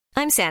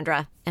I'm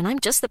Sandra, and I'm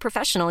just the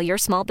professional your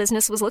small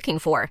business was looking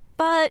for.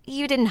 But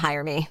you didn't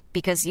hire me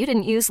because you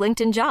didn't use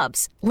LinkedIn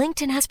Jobs.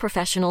 LinkedIn has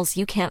professionals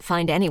you can't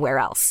find anywhere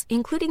else,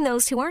 including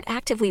those who aren't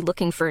actively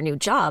looking for a new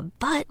job,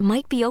 but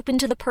might be open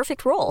to the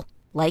perfect role,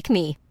 like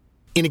me.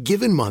 In a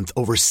given month,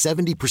 over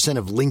 70%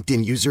 of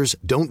LinkedIn users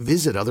don't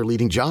visit other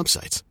leading job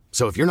sites.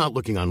 So if you're not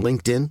looking on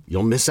LinkedIn,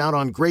 you'll miss out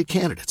on great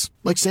candidates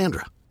like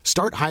Sandra.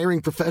 Start hiring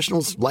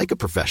professionals like a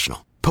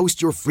professional.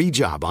 Post your free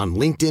job on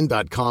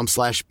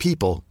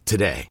linkedin.com/people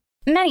today.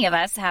 Many of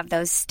us have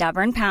those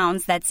stubborn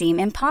pounds that seem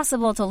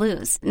impossible to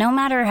lose, no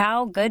matter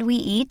how good we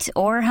eat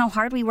or how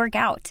hard we work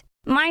out.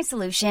 My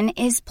solution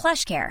is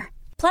PlushCare.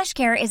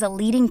 PlushCare is a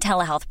leading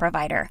telehealth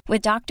provider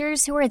with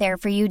doctors who are there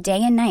for you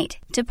day and night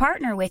to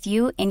partner with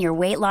you in your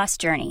weight loss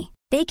journey.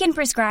 They can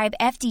prescribe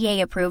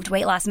FDA-approved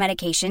weight loss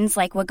medications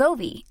like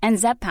Wegovy and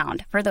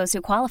Zepbound for those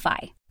who qualify.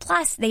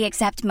 Plus, they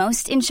accept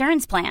most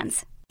insurance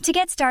plans. To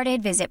get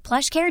started, visit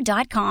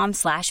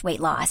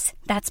plushcare.com/weightloss.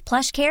 That's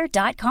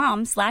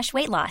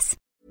plushcare.com/weightloss.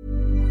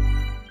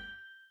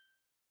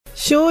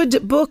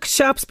 Should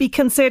bookshops be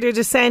considered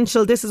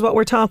essential? This is what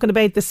we're talking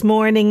about this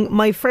morning.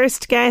 My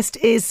first guest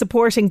is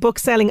supporting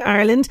Bookselling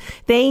Ireland.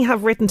 They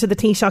have written to the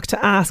Taoiseach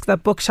to ask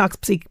that bookshops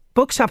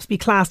be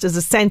classed as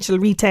essential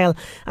retail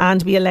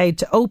and be allowed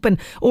to open,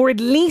 or at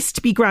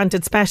least be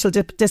granted special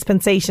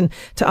dispensation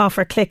to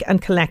offer click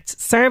and collect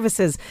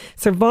services.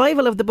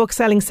 Survival of the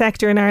bookselling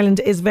sector in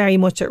Ireland is very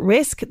much at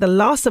risk. The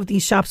loss of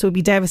these shops would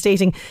be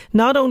devastating,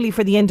 not only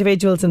for the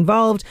individuals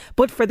involved,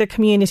 but for their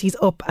communities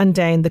up and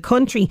down the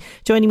country.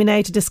 Joining me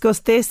now to discuss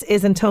this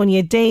is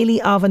Antonia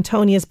Daly of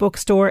Antonia's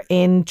Bookstore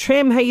in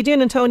Trim. How are you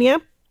doing,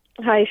 Antonia?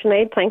 Hi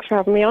Sinead, thanks for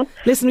having me on.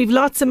 Listen, we've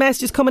lots of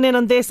messages coming in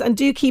on this, and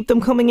do keep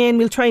them coming in.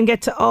 We'll try and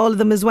get to all of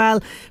them as well.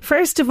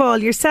 First of all,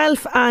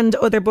 yourself and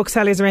other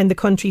booksellers around the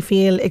country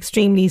feel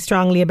extremely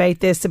strongly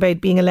about this,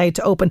 about being allowed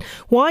to open.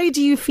 Why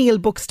do you feel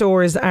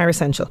bookstores are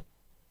essential?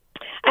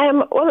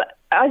 Well,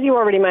 as you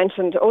already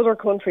mentioned, other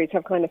countries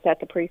have kind of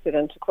set the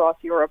precedent across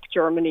Europe.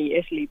 Germany,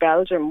 Italy,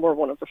 Belgium were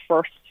one of the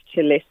first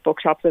to list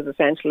bookshops as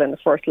essential in the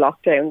first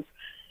lockdowns.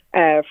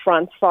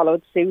 France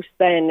followed suit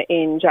then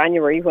in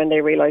January when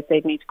they realised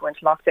they'd need to go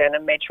into lockdown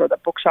and made sure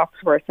that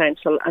bookshops were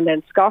essential. And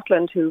then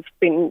Scotland, who've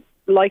been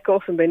like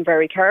us and been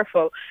very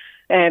careful,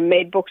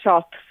 made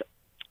bookshops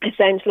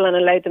essential and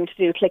allowed them to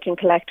do click and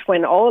collect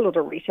when all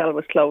other retail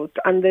was closed.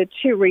 And the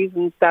two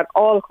reasons that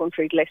all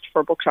countries list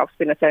for bookshops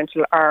being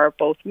essential are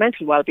both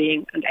mental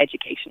well-being and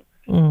education.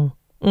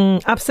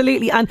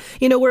 Absolutely. And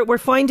you know, we're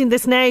finding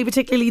this now,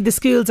 particularly the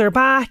schools are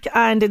back,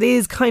 and it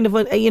is kind of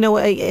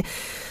a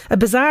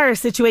bizarre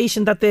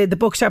situation that the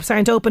bookshops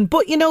aren't open.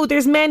 But you know,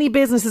 there's many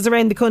businesses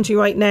around the country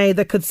right now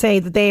that could say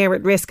that they are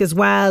at risk as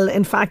well.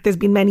 In fact, there's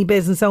been many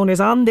business owners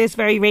on this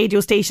very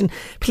radio station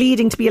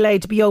pleading to be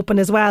allowed to be open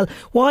as well.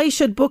 Why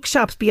should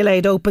bookshops be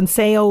allowed open,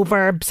 say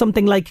over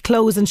something like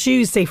clothes and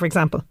shoes, say for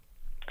example?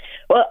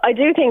 Well, I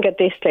do think at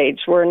this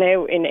stage, we're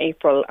now in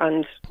April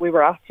and we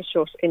were asked to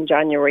shut in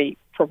January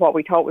for what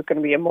we thought was going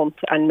to be a month,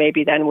 and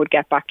maybe then would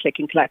get back click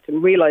and collect,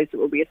 and realised it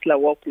would be a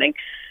slow opening.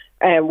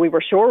 We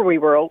were sure we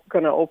were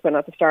going to open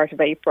at the start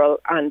of April,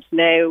 and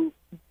now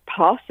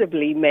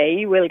possibly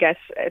May we'll get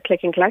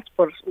click and collect,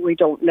 but we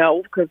don't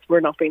know because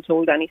we're not being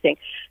told anything.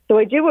 So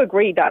I do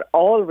agree that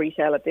all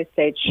retail at this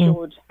stage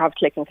should have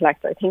click and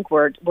collect. I think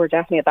we're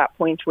definitely at that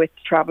point with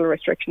travel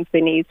restrictions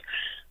being eased.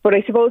 But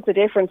I suppose the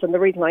difference, and the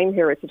reason I'm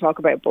here is to talk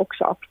about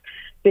bookshops,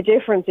 the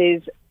difference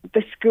is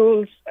the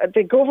schools,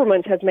 the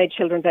government has made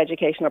children's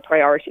education a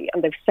priority,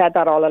 and they've said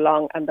that all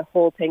along, and the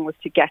whole thing was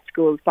to get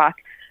schools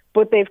back.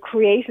 But they've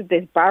created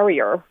this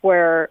barrier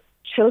where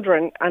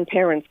children and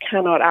parents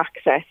cannot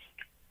access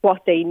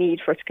what they need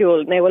for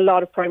school. Now, a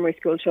lot of primary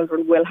school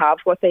children will have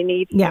what they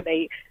need. Yeah.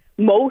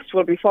 Most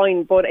will be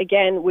fine. But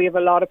again, we have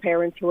a lot of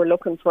parents who are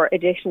looking for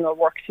additional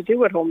work to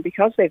do at home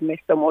because they've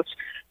missed so much.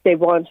 They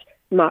want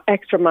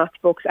extra math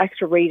books,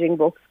 extra reading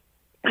books.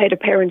 I had a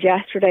parent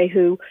yesterday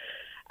who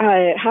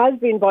has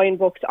been buying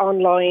books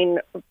online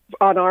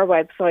on our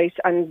website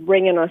and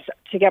ringing us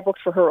to get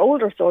books for her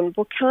older son,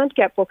 but can't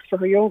get books for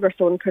her younger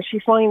son because she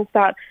finds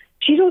that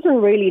she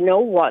doesn't really know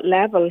what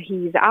level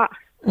he's at.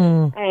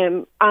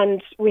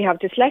 And we have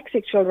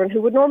dyslexic children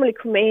who would normally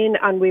come in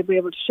and we'd be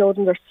able to show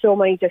them there's so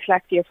many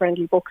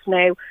dyslexia-friendly books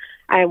now.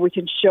 And we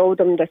can show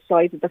them the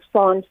size of the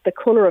font, the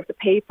colour of the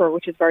paper,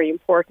 which is very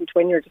important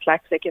when you're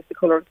dyslexic, is the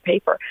colour of the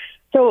paper.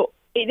 So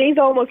it is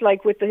almost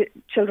like with the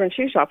children's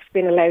shoe shops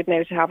being allowed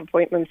now to have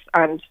appointments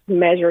and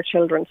measure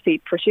children's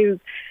feet for shoes.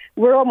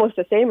 We're almost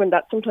the same in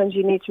that sometimes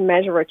you need to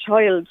measure a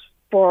child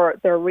for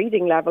their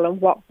reading level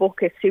and what book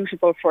is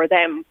suitable for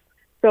them.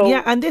 So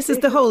yeah, and this is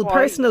the whole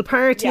personal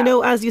part, you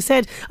know, as you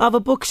said, of a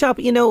bookshop,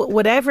 you know,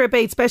 whatever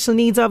about special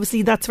needs,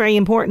 obviously that's very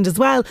important as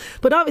well.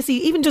 But obviously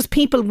even just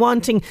people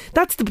wanting,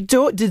 that's the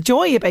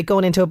joy about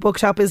going into a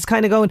bookshop is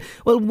kind of going,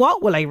 well,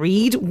 what will I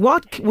read?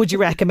 What would you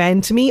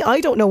recommend to me? I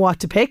don't know what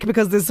to pick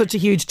because there's such a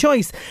huge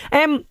choice.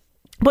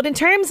 But in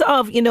terms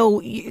of,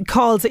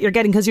 calls that you're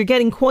getting, because you're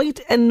getting quite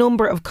a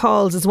number of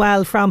calls as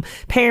well from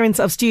parents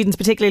of students,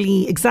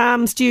 particularly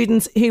exam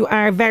students, who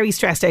are very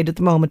stressed out at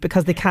the moment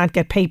because they can't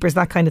get papers,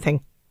 that kind of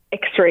thing.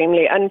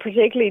 Extremely, and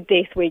particularly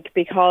this week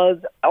because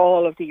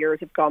all of the years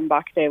have gone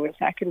back now in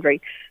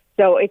secondary.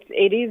 So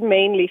it is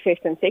mainly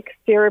 5th and 6th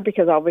year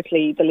because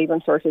obviously the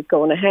Leaving Cert is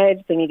going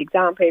ahead. They need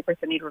exam papers,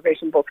 they need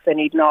revision books, they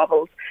need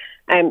novels.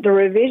 The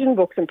revision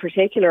books in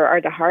particular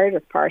are the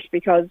hardest part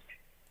because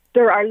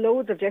there are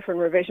loads of different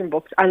revision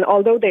books, and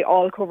although they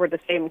all cover the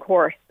same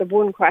course, the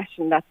one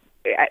question that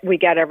we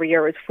get every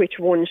year is which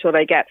one should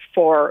I get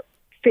for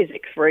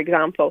physics, for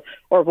example,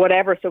 or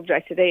whatever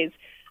subject it is.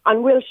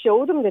 And we'll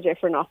show them the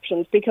different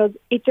options because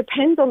it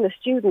depends on the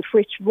student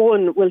which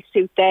one will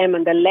suit them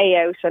and the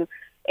layout. And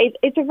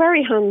it's a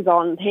very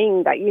hands-on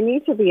thing that you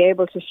need to be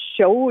able to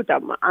show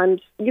them,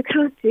 and you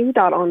can't do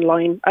that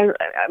online. I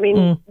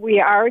mean, we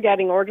are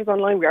getting orders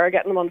online, we are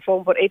getting them on the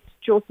phone, but it's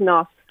just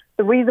not.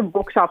 The reason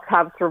bookshops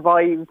have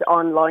survived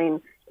online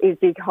is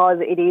because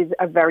it is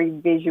a very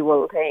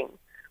visual thing.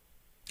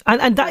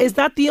 And is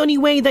that the only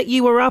way that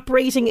you are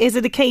operating? Is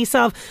it a case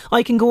of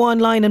I can go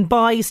online and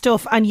buy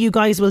stuff and you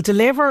guys will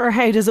deliver, or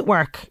how does it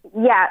work?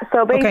 Yeah,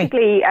 so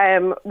basically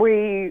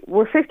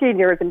we're 15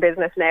 years in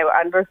business now,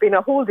 and there's been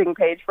a holding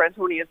page for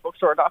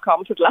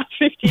antoniasbookstore.com for the last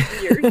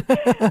 15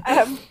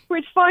 years,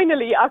 which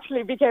finally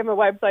actually became a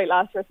website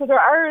last year. So there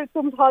are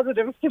some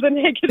positives to the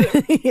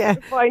negatives. Yeah.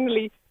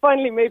 Finally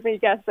made me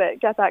get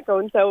that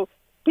going. So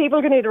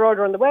people can either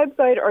order on the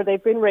website or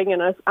they've been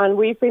ringing us, and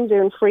we've been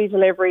doing free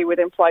delivery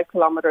within 5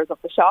 kilometres of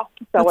the shop.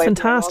 So that's I've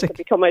fantastic. also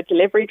become a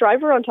delivery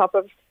driver on top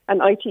of an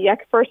IT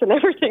expert and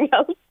everything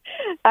else.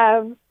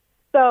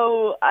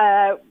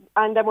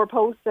 And then we're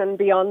posting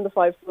beyond the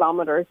 5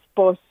 kilometres.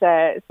 But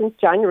since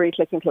January,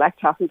 click and collect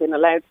hasn't been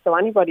allowed. So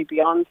anybody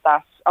beyond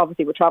that,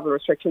 obviously with travel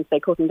restrictions, they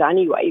couldn't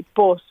anyway.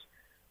 But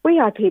we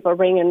had people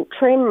ringing.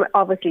 Trim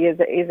obviously is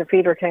a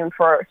feeder town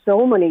for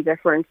so many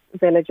different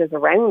villages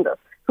around us,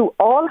 who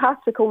all had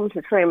to come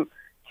to Trim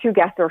to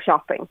get their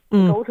shopping.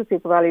 To go to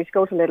Super Value, to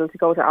go to Lidl, to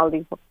go to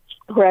Aldi,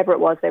 wherever it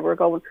was they were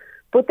going.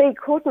 But they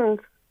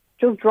couldn't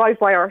just drive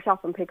by our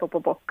shop and pick up a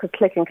book because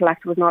click and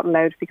collect was not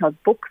allowed because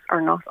books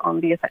are not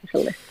on the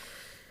essential list.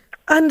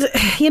 And,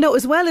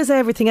 as well as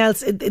everything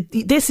else,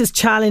 this is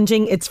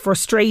challenging, it's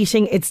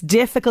frustrating, it's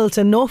difficult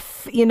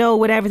enough,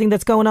 with everything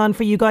that's going on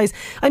for you guys.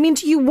 I mean,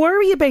 do you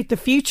worry about the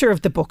future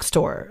of the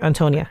bookstore,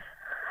 Antonia?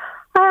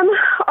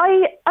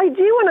 I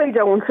do and I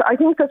don't. I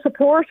think the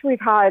support we've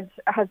had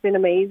has been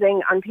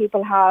amazing, and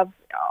people have,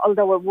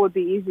 although it would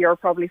be easier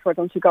probably for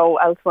them to go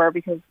elsewhere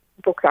because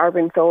books are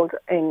being sold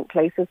in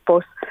places,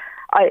 but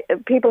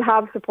people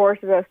have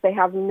supported us. They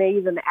have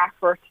made an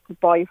effort to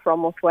buy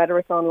from us, whether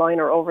it's online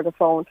or over the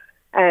phone.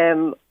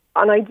 And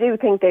I do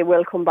think they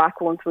will come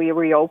back once we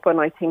reopen.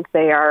 I think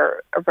they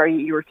are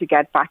very eager to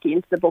get back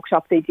into the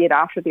bookshop. They did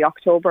after the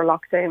October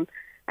lockdown.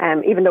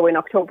 Even though in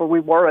October we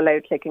were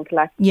allowed click and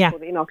collect,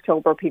 but in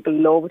October people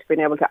loved being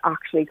able to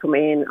actually come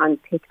in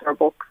and pick their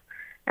books.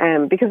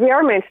 Because we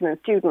are mentioning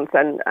students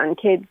and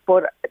kids,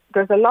 but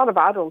there's a lot of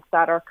adults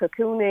that are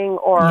cocooning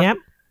or,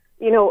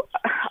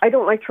 I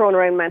don't like throwing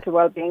around mental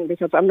well-being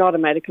because I'm not a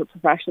medical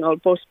professional,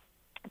 but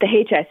the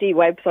HSE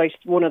website,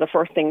 one of the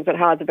first things it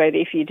has about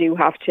if you do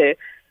have to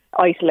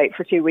isolate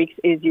for 2 weeks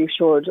is you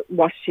should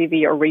watch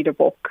TV or read a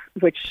book,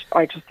 which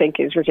I just think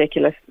is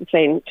ridiculous,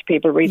 saying to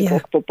people read a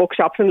book, but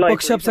bookshops and libraries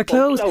bookshops are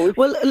closed.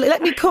 Well,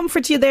 let me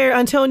comfort you there,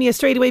 Antonia,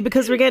 straight away,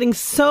 because we're getting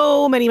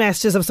so many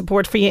messages of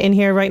support for you in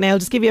here right now. I'll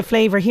just give you a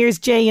flavour. Here's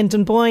Jay in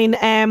Dunboyne.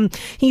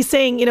 He's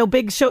saying,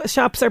 big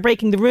shops are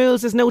breaking the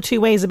rules. There's no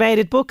two ways about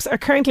it. Books are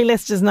currently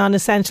listed as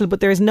non-essential, but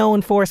there is no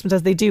enforcement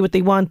as they do what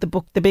they want,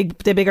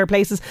 the bigger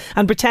places,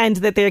 and pretend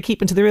that they're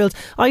keeping to the rules.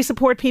 I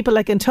support people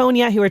like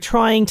Antonia who are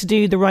trying to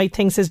do the right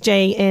thing, says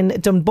Jay in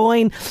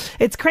Dunboyne.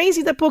 It's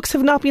crazy that books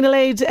have not been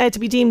allowed to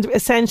be deemed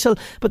essential,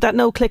 but that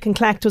no click and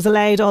collect was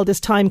allowed all this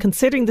time,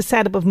 considering the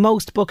setup of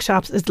most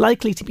bookshops is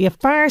likely to be a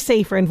far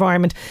safer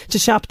environment to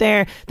shop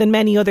there than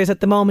many others at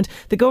the moment.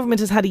 The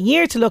government has had a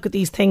year to look at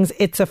these things.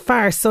 It's a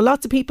farce. So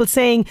lots of people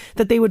saying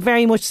that they would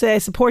very much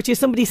support you.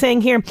 Somebody saying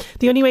here,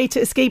 the only way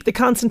to escape the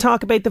constant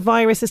talk about the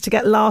virus is to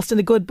get lost in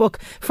a good book,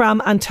 from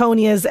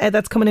Antonia's.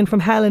 That's coming in from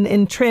Helen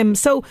in Trim.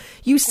 So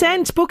you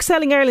sent,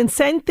 Bookselling Ireland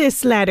sent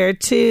this letter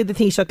to the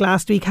Taoiseach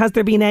last week. Has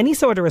there been any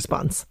sort of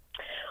response?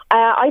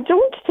 I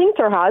don't think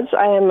there has.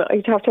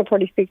 I'd have to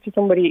probably speak to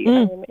somebody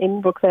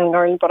in Bookselling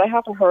Ireland, but I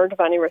haven't heard of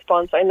any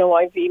response. I know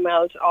I've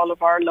emailed all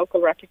of our local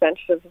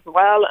representatives as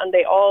well, and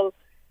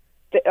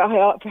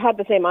I had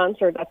the same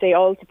answer, that they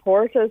all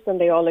support us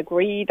and they all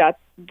agree that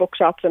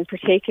bookshops, and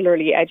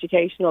particularly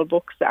educational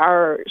books,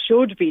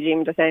 should be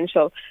deemed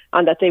essential,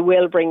 and that they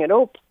will bring it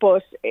up.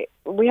 But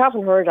we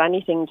haven't heard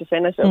anything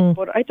definitive.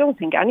 But I don't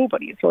think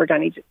anybody has heard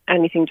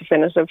anything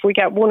definitive. We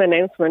get one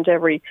announcement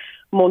every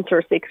month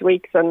or 6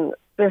 weeks, and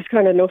there's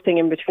kind of nothing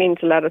in between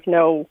to let us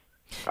know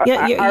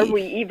Are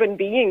we even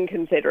being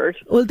considered?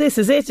 Well, this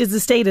is it. It's a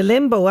state of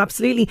limbo,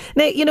 absolutely.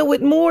 Now, you know,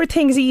 with more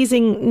things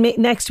easing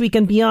next week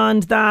and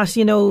beyond that,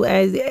 you know,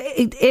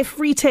 if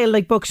retail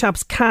like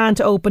bookshops can't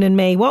open in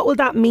May, what will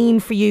that mean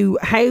for you?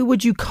 How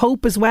would you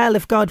cope as well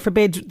if, God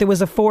forbid, there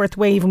was a fourth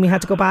wave and we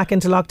had to go back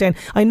into lockdown?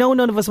 I know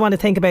none of us want to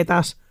think about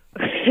that.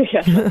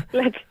 Yeah,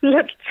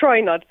 let's try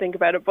not to think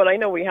about it, but I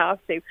know we have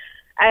to.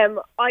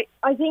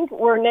 I think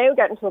we're now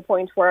getting to a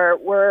point where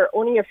we're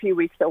only a few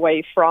weeks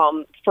away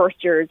from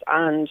first years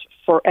and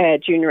for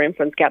junior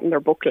infants getting their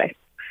book lists.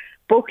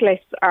 Book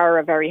lists are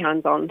a very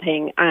hands-on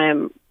thing.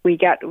 And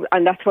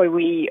that's why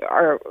we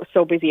are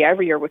so busy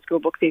every year with school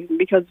book season,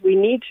 because we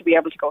need to be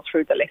able to go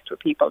through the list with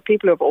people.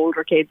 People who have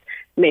older kids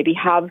maybe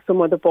have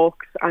some of the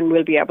books, and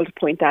we'll be able to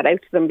point that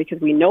out to them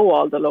because we know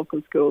all the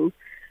local schools.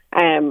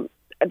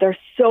 There's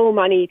so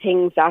many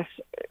things that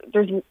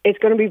it's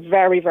going to be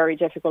very, very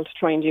difficult to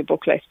try and do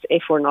book lists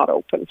if we're not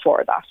open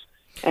for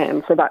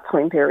that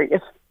time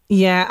period.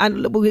 Yeah,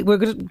 and we're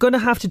going to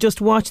have to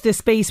just watch this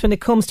space when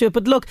it comes to it.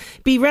 But look,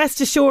 be rest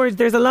assured,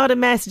 there's a lot of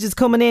messages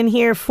coming in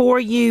here for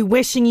you,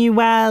 wishing you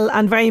well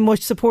and very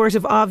much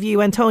supportive of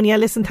you. Antonia,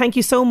 listen, thank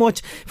you so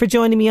much for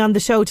joining me on the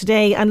show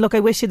today. And look,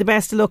 I wish you the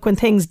best of luck when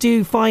things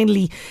do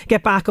finally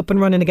get back up and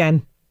running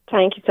again.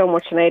 Thank you so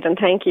much, Sinead, and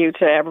thank you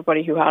to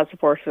everybody who has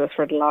supported us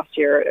for the last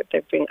year.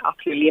 They've been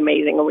absolutely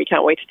amazing, and we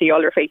can't wait to see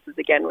all your faces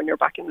again when you're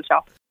back in the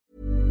shop.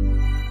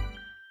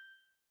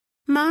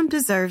 Mom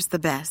deserves the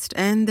best,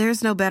 and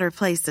there's no better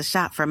place to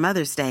shop for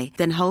Mother's Day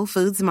than Whole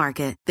Foods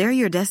Market. They're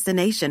your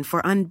destination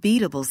for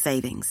unbeatable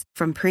savings,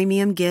 from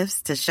premium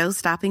gifts to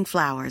show-stopping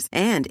flowers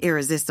and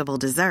irresistible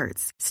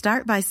desserts.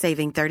 Start by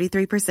saving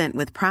 33%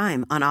 with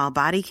Prime on all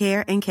body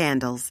care and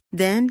candles.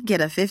 Then get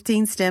a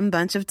 15-stem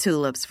bunch of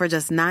tulips for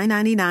just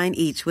 $9.99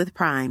 each with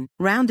Prime.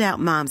 Round out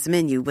Mom's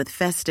menu with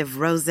festive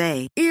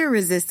rosé,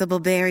 irresistible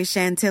berry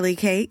chantilly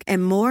cake,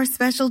 and more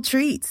special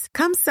treats.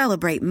 Come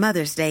celebrate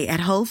Mother's Day at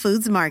Whole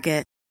Foods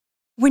Market.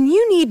 When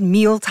you need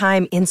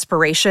mealtime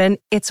inspiration,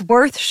 it's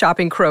worth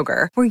shopping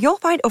Kroger, where you'll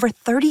find over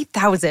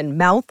 30,000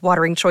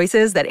 mouth-watering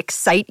choices that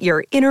excite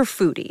your inner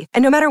foodie.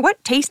 And no matter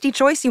what tasty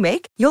choice you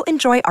make, you'll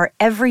enjoy our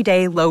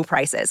everyday low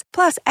prices,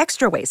 plus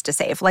extra ways to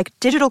save, like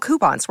digital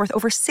coupons worth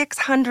over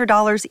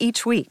 $600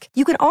 each week.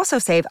 You can also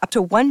save up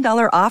to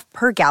 $1 off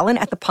per gallon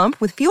at the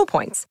pump with fuel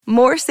points.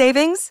 More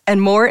savings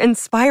and more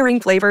inspiring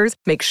flavors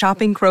make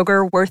shopping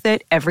Kroger worth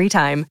it every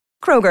time.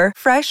 Kroger,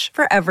 fresh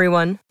for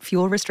everyone.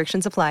 Fuel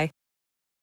restrictions apply.